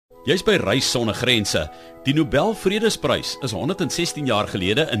Jy's by Reis, sonder grense. Die Nobelvredesprys is 116 jaar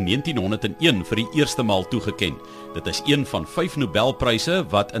gelede in 1901 vir die eerste maal toegeken. Dit is een van 5 Nobelpryse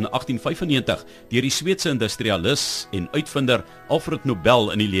wat in 1895 deur die Sweedse industrialis en uitvinder Alfred Nobel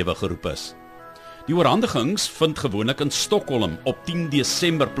in die lewe geroep is. Die oorhandigings vind gewoonlik in Stockholm op 10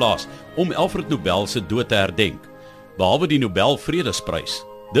 Desember plaas om Alfred Nobel se dood te herdenk. Behalwe die Nobelvredesprys.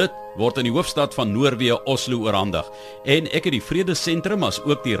 Dit word in die hoofstad van Noorweë, Oslo, oorhandig en ek het die Vredesprysentrum as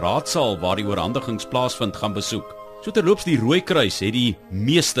ook die raadsaal waar die oorhandigings plaasvind gaan besoek. So terloops, die Rooikruis het die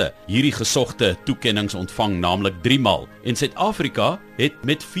meeste hierdie gesogte toekennings ontvang, naamlik 3 maal, en Suid-Afrika het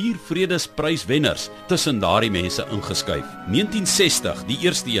met 4 Vredespryswenners tussen daardie mense ingeskuif. 1960, die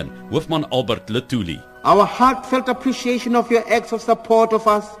eerste een, hoofman Albert Lutuli. Our heartfelt appreciation of your acts of support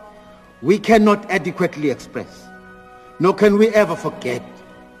of us, we cannot adequately express, nor can we ever forget.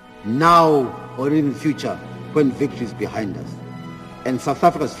 Now or in the future, when victory is behind us, and South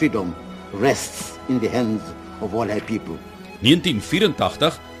Africa's freedom rests in the hands of all her people.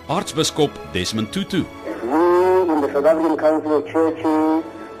 1984, aartsbiskop Desmond Tutu. We in the South African Council of Churches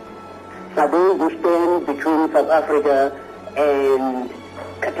suppose to stand between South Africa and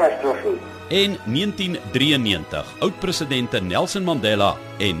catastrophe. En 1993, oud-presidente Nelson Mandela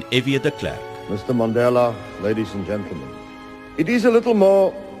en F.W. de Klerk. Mr. Mandela, ladies and gentlemen, it is a little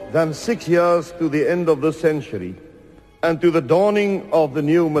more than 6 years to the end of this century and to the dawning of the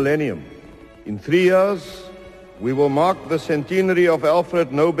new millennium. In 3 years, we will mark the centenary of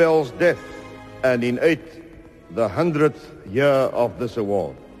Alfred Nobel's death, and in 8, the 100th year of this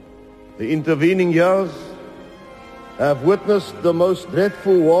award. The intervening years have witnessed the most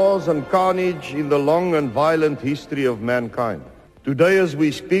dreadful wars and carnage in the long and violent history of mankind. Today, as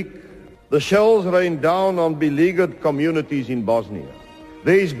we speak, the shells rain down on beleaguered communities in Bosnia.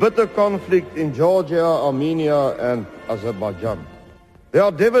 There is bitter conflict in Georgia, Armenia, and Azerbaijan. There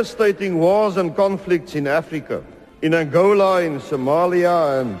are devastating wars and conflicts in Africa, in Angola, in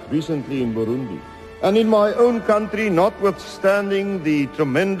Somalia, and recently in Burundi. And in my own country, notwithstanding the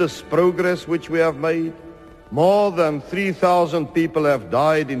tremendous progress which we have made, more than 3,000 people have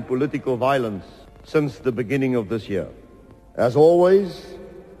died in political violence since the beginning of this year. As always,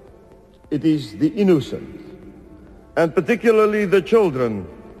 it is the innocent, and particularly the children,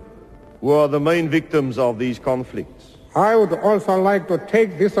 who are the main victims of these conflicts. I would also like to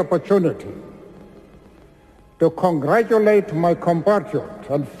take this opportunity to congratulate my compatriot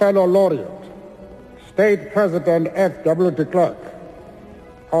and fellow laureate, State President F.W. de Klerk,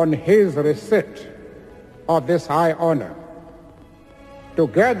 on his receipt of this high honor.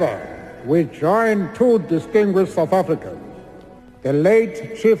 Together, we join 2 distinguished South Africans, the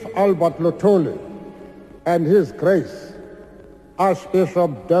late Chief Albert Lutuli and His Grace,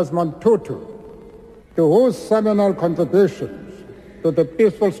 Archbishop Desmond Tutu, to whose seminal contributions to the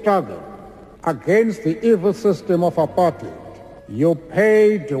peaceful struggle against the evil system of apartheid, you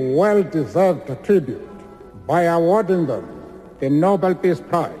paid well-deserved tribute by awarding them the Nobel Peace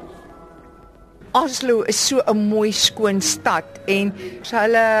Prize. Oslo is so 'n mooi skoon stad en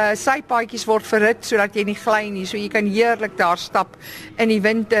hulle sypaadjies word verhit sodat jy nie gly nie, so jy kan heerlik daar stap in die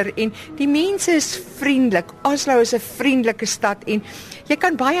winter en die mense is vriendelik. Oslo is 'n vriendelike stad en jy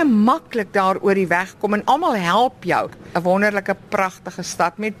kan baie maklik daar oor die weg kom en almal help jou. 'n Wonderlike, pragtige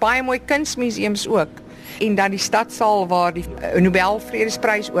stad met baie mooi kunsmuseums ook. En dan die stadsaal waar die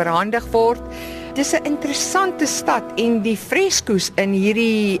Nobelvredesprys oorhandig word. Dis 'n interessante stad en die freskoes in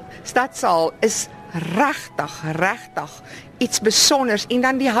hierdie stadsaal is regtig iets besonders en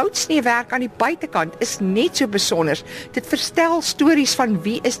dan die houtsneewerk aan die buitekant is net so besonders. Dit verstel stories van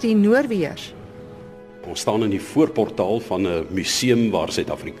wie is die Noorweërs. Ons staan in die voorportaal van 'n museum waar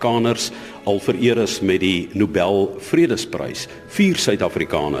Suid-Afrikaners al vereer is met die Nobelvredesprys, 4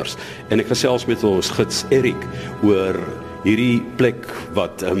 Suid-Afrikaners. En ek gesels met ons gids Erik oor hierdie plek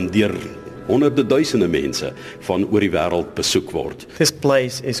wat deur honderde duisende mense van oor die wêreld besoek word. This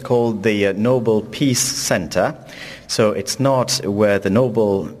place is called the Nobel Peace Center. So it's not where the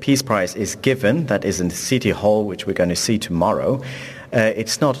Nobel Peace Prize is given, that is in the City Hall, which we're going to see tomorrow.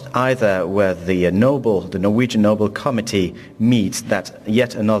 It's not either where the Norwegian Nobel Committee meets, that's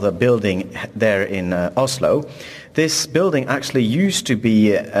yet another building there in Oslo. This building actually used to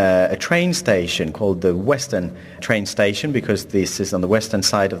be a train station called the Western train station because this is on the western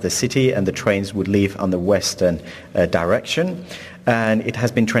side of the city and the trains would leave on the western direction. And it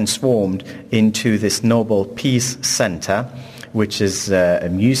has been transformed into this Nobel Peace Center, which is a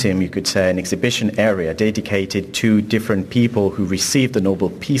museum, you could say, an exhibition area dedicated to different people who received the Nobel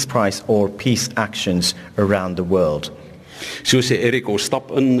Peace Prize or peace actions around the world. So sê Erik, ons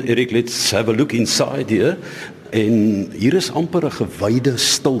stap in. Erik, let's have a look inside here. En hier is amper 'n gewyde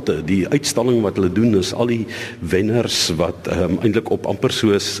stilte. Die uitstalling wat hulle doen is al die wenners wat eintlik op amper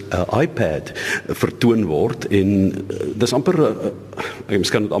soos 'n iPad vertoon word en dis amper ek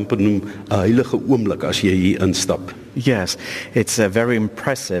kan dit amper noem 'n heilige oomblik as jy hier instap. Yes, it's very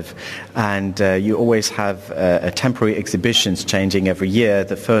impressive, and you always have temporary exhibitions changing every year.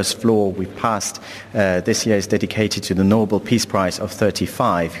 The first floor we passed this year is dedicated to the Nobel Peace Prize of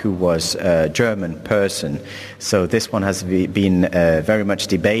 35, who was a German person. So this one has been very much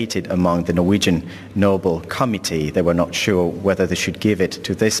debated among the Norwegian Nobel Committee. They were not sure whether they should give it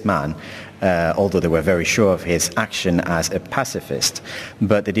to this man, although they were very sure of his action as a pacifist.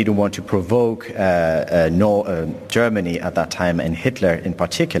 But they didn't want to provoke Germany at that time, and Hitler in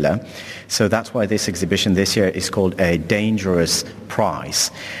particular. So that's why this exhibition this year is called a dangerous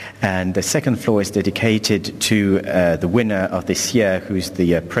prize. And the second floor is dedicated to the winner of this year, who's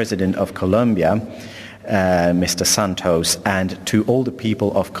the president of Colombia, Mr. Santos, and to all the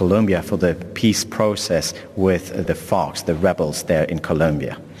people of Colombia for the peace process with the FARC, the rebels there in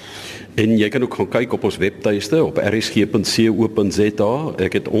Colombia. En jy kan ook gaan kyk op ons webtuiste op rsg.co.za.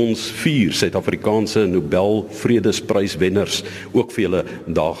 Ek het ons 4 Suid-Afrikaanse Nobelvredespryswenners ook vir julle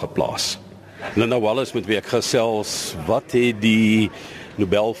daar geplaas. Linde Wallace met wie ek gesels, wat het die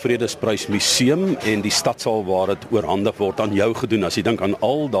Nobelvredesprys Museum en die stadsaal waar dit oorhandig word aan jou gedoen? As jy dink aan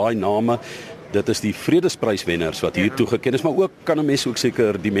al daai name, dit is die Vredespryswenners wat hier toegeken is, maar ook kan 'n mens ook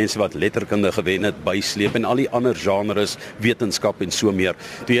seker die mense wat letterkunde gewen het bysleep en al die ander genres, wetenskap en so meer.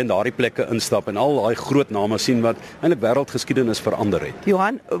 Toe jy in daardie plekke instap en al daai groot name sien wat eintlik wêreldgeskiedenis verander het.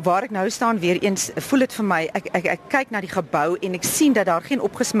 Johan, waar ek nou staan weer eens, voel dit vir my, ek kyk na die gebou en ek sien dat daar geen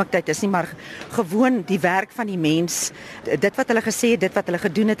opgesmiktheid is nie, maar gewoon die werk van die mens, dit wat hulle gesê het, dit wat hulle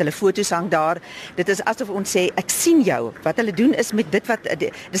gedoen het, hulle foto's hang daar. Dit is asof ons sê, ek sien jou. Wat hulle doen is met dit wat,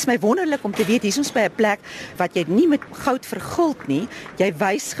 dit is my wonderlik om te weet, hier is ons by 'n plek wat jy nie met goud verguld nie, jy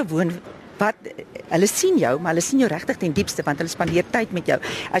wys gewoon wat, hulle sien jou, maar hulle sien jou regtig ten diepste, want hulle spandeer tyd met jou.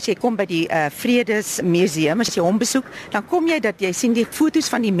 As jy kom by die Vredesmuseum, as jy hom besoek, dan kom jy dat jy sien die foto's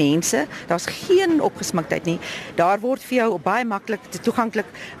van die mense, daar's geen opgesmiktheid nie, daar word vir jou baie maklik toeganklik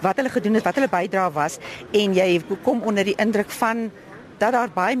wat hulle gedoen het, wat hulle bydrae was, en jy kom onder die indruk van dat daar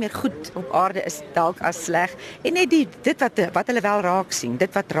baie meer goed op aarde is dalk as sleg, en net dit wat hulle wel raak sien,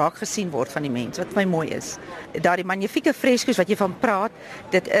 dit wat raak gesien word van die mens, wat my mooi is. Daardie magnifieke fresco's wat jy van praat,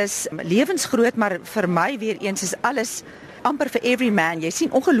 dit is lewensgroot, maar vir my weer eens is alles amper vir every man. Jy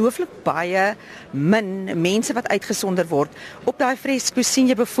sien ongelooflik baie min mense wat uitgesonder word. Op daai fresco's sien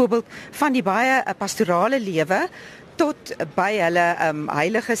jy byvoorbeeld van die baie pastorale lewe tot by hulle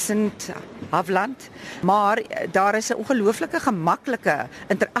heilige Sint Havland, maar daar is 'n ongelooflike gemaklike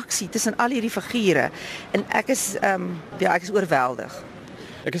interaksie tussen al hierdie figure en ek is oorweldig.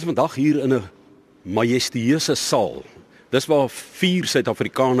 Ek is vandag hier in 'n majestueuse saal. Dis waar 4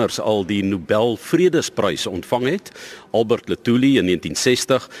 Suid-Afrikaners al die Nobelvredesprys ontvang het. Albert Lutuli in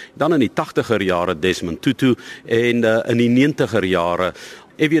 1960, dan in die 80er jare Desmond Tutu en in die 90er jare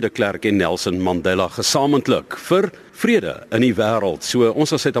F.W. de Klerk en Nelson Mandela gesamentlik vir vrede in die wêreld. So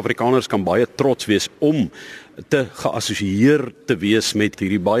ons as Suid-Afrikaners kan baie trots wees om te geassosieer te wees met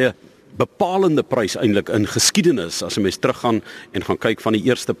hierdie baie bepalende prys eintlik in geskiedenis, as 'n mens teruggaan en gaan kyk van die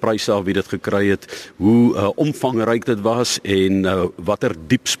eerste pryse af wie dit gekry het, hoe omvangryk dit was en watter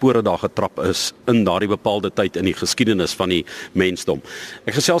diep spore daar getrap is in daardie bepaalde tyd in die geskiedenis van die mensdom.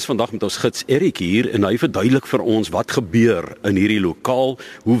 Ek gesels vandag met ons gids Erik hier en hy verduidelik vir ons wat gebeur in hierdie lokaal,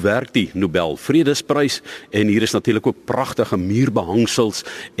 hoe werk die Nobelvredesprys, en hier is natuurlik ook pragtige muurbehangsels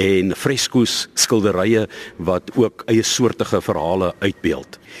en fresco's, skilderye wat ook eie soortige verhale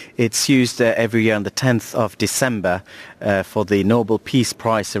uitbeeld. It's used every year on the 10th of December for the Nobel Peace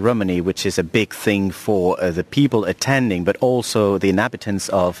Prize ceremony, which is a big thing for the people attending, but also the inhabitants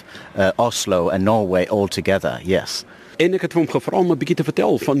of Oslo and Norway all together, yes. En ek het vir hom gevra om 'n bietjie te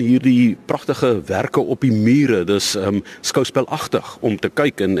vertel van hierdie pragtige werke op die mure. Dis skouspelagtig om te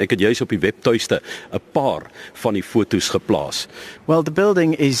kyk en ek het juis op die webtuiste 'n paar van die foto's geplaas. Well, the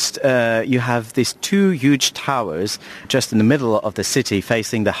building is, you have these 2 huge towers just in the middle of the city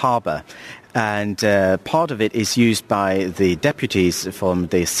facing the harbour. And part of it is used by the deputies from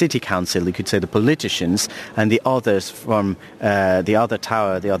the city council, you could say the politicians, and the others from the other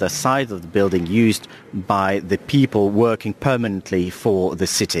tower, the other side of the building, used by the people working permanently for the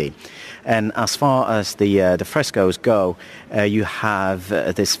city. And as far as the frescoes go, you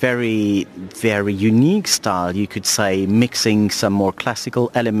have this very, very unique style, you could say, mixing some more classical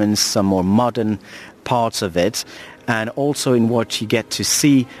elements, some more modern parts of it, And also in what you get to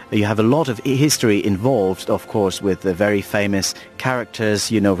see, you have a lot of history involved, of course, with the very famous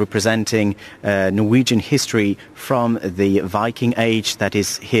characters, representing Norwegian history from the Viking Age, that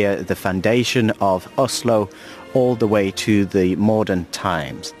is here the foundation of Oslo, all the way to the modern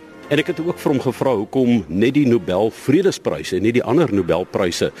times. En ek het ook vir hom gevra hoekom net die Nobelvredespryse en nie die ander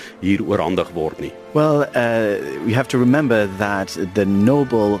Nobelpryse hier oorhandig word nie. Well, we have to remember that the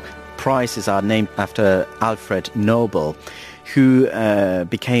Nobel prizes are named after Alfred Nobel, who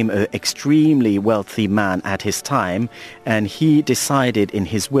became an extremely wealthy man at his time, and he decided in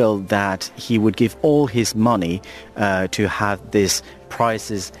his will that he would give all his money to have these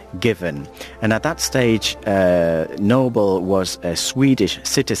prizes given. And at that stage, Nobel was a Swedish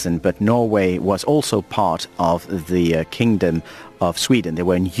citizen, but Norway was also part of the Kingdom of Sweden. They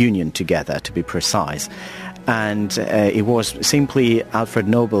were in union together, to be precise. And it was simply Alfred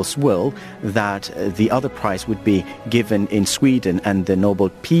Nobel's will that the other prize would be given in Sweden and the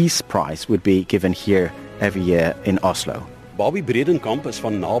Nobel Peace Prize would be given here every year in Oslo. Barbie Bredenkamp is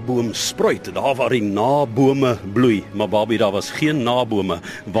van naboom spruit, daar waar die nabome bloei, maar Barbie, daar was geen nabome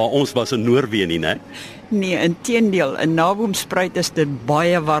waar ons was in Noorweë nie, né? Nee, inteendeel, in naboomspruit is dit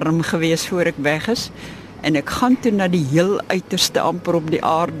baie warm geweest voor ek weg is. En ek gaan toe na die heel uiterste amper op die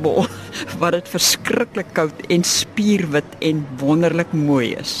aardbol, waar dit verskriklik koud en spierwit en wonderlik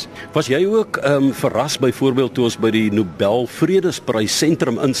mooi is. Was jy ook verras byvoorbeeld toe ons by die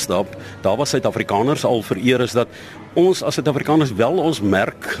Nobelvredesprysentrum instap, daar was Suid-Afrikaners al vereer is dat ons as Suid-Afrikaners wel ons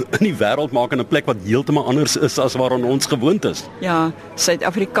merk in die wêreld maak in 'n plek wat heeltemal anders is as waaraan ons gewoond is. Ja,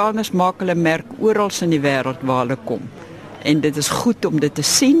 Suid-Afrikaners maak hulle merk oral in die wêreld waar hulle kom. En dit is goed om dit te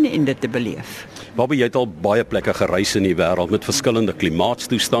sien en dit te beleef. Barbie, jy het al baie plekke gereis in die wêreld met verskillende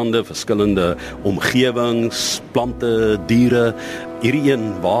klimaatstoestande, verskillende omgewings, plante, diere. Hierdie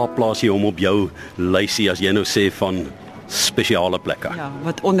een, waar plaas jy hom op jou lysie as jy nou sê van spesiale plekke? Ja,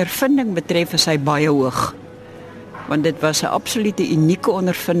 wat ondervinding betref is hy baie hoog. Want dit was 'n absolute unieke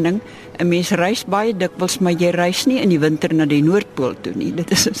ondervinding. 'n Mens reis baie dikwels, maar jy reis nie in die winter na die Noordpool toe nie.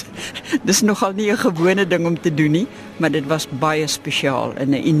 Dis nogal nie 'n gewone ding om te doen nie, maar dit was baie spesiaal en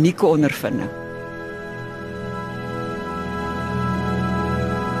 'n unieke ondervinding.